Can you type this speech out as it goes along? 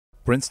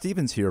Brent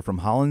Stevens here from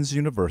Hollins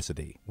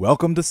University.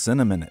 Welcome to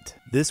Cineminute.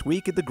 This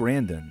week at the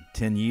Grandin,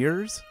 10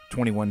 years,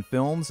 21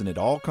 films, and it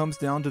all comes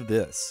down to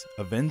this: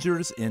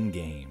 Avengers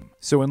Endgame.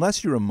 So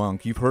unless you're a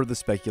monk, you've heard the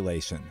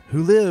speculation.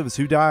 Who lives?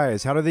 Who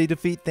dies? How do they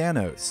defeat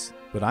Thanos?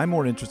 But I'm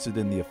more interested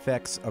in the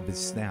effects of his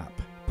snap.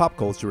 Pop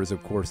culture is,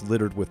 of course,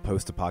 littered with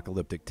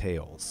post-apocalyptic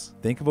tales.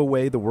 Think of a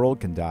way the world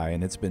can die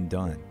and it's been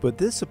done. But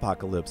this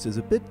apocalypse is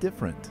a bit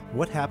different.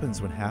 What happens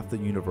when half the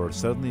universe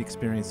suddenly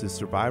experiences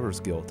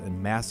survivor's guilt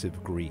and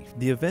massive grief?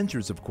 The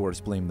Avengers, of course,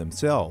 blame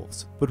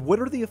themselves. But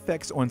what are the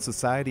effects on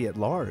society at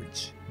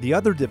large? The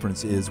other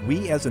difference is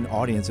we as an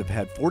audience have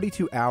had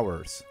 42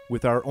 hours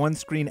with our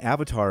on-screen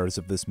avatars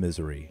of this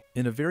misery.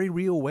 In a very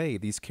real way,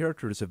 these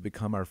characters have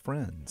become our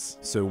friends.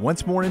 So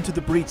once more into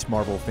the breach,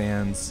 Marvel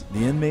fans.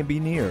 The end may be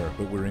near,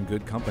 but we're in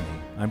good company.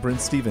 I'm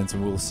Brent Stevens,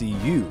 and we'll see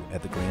you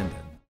at the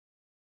Grandin.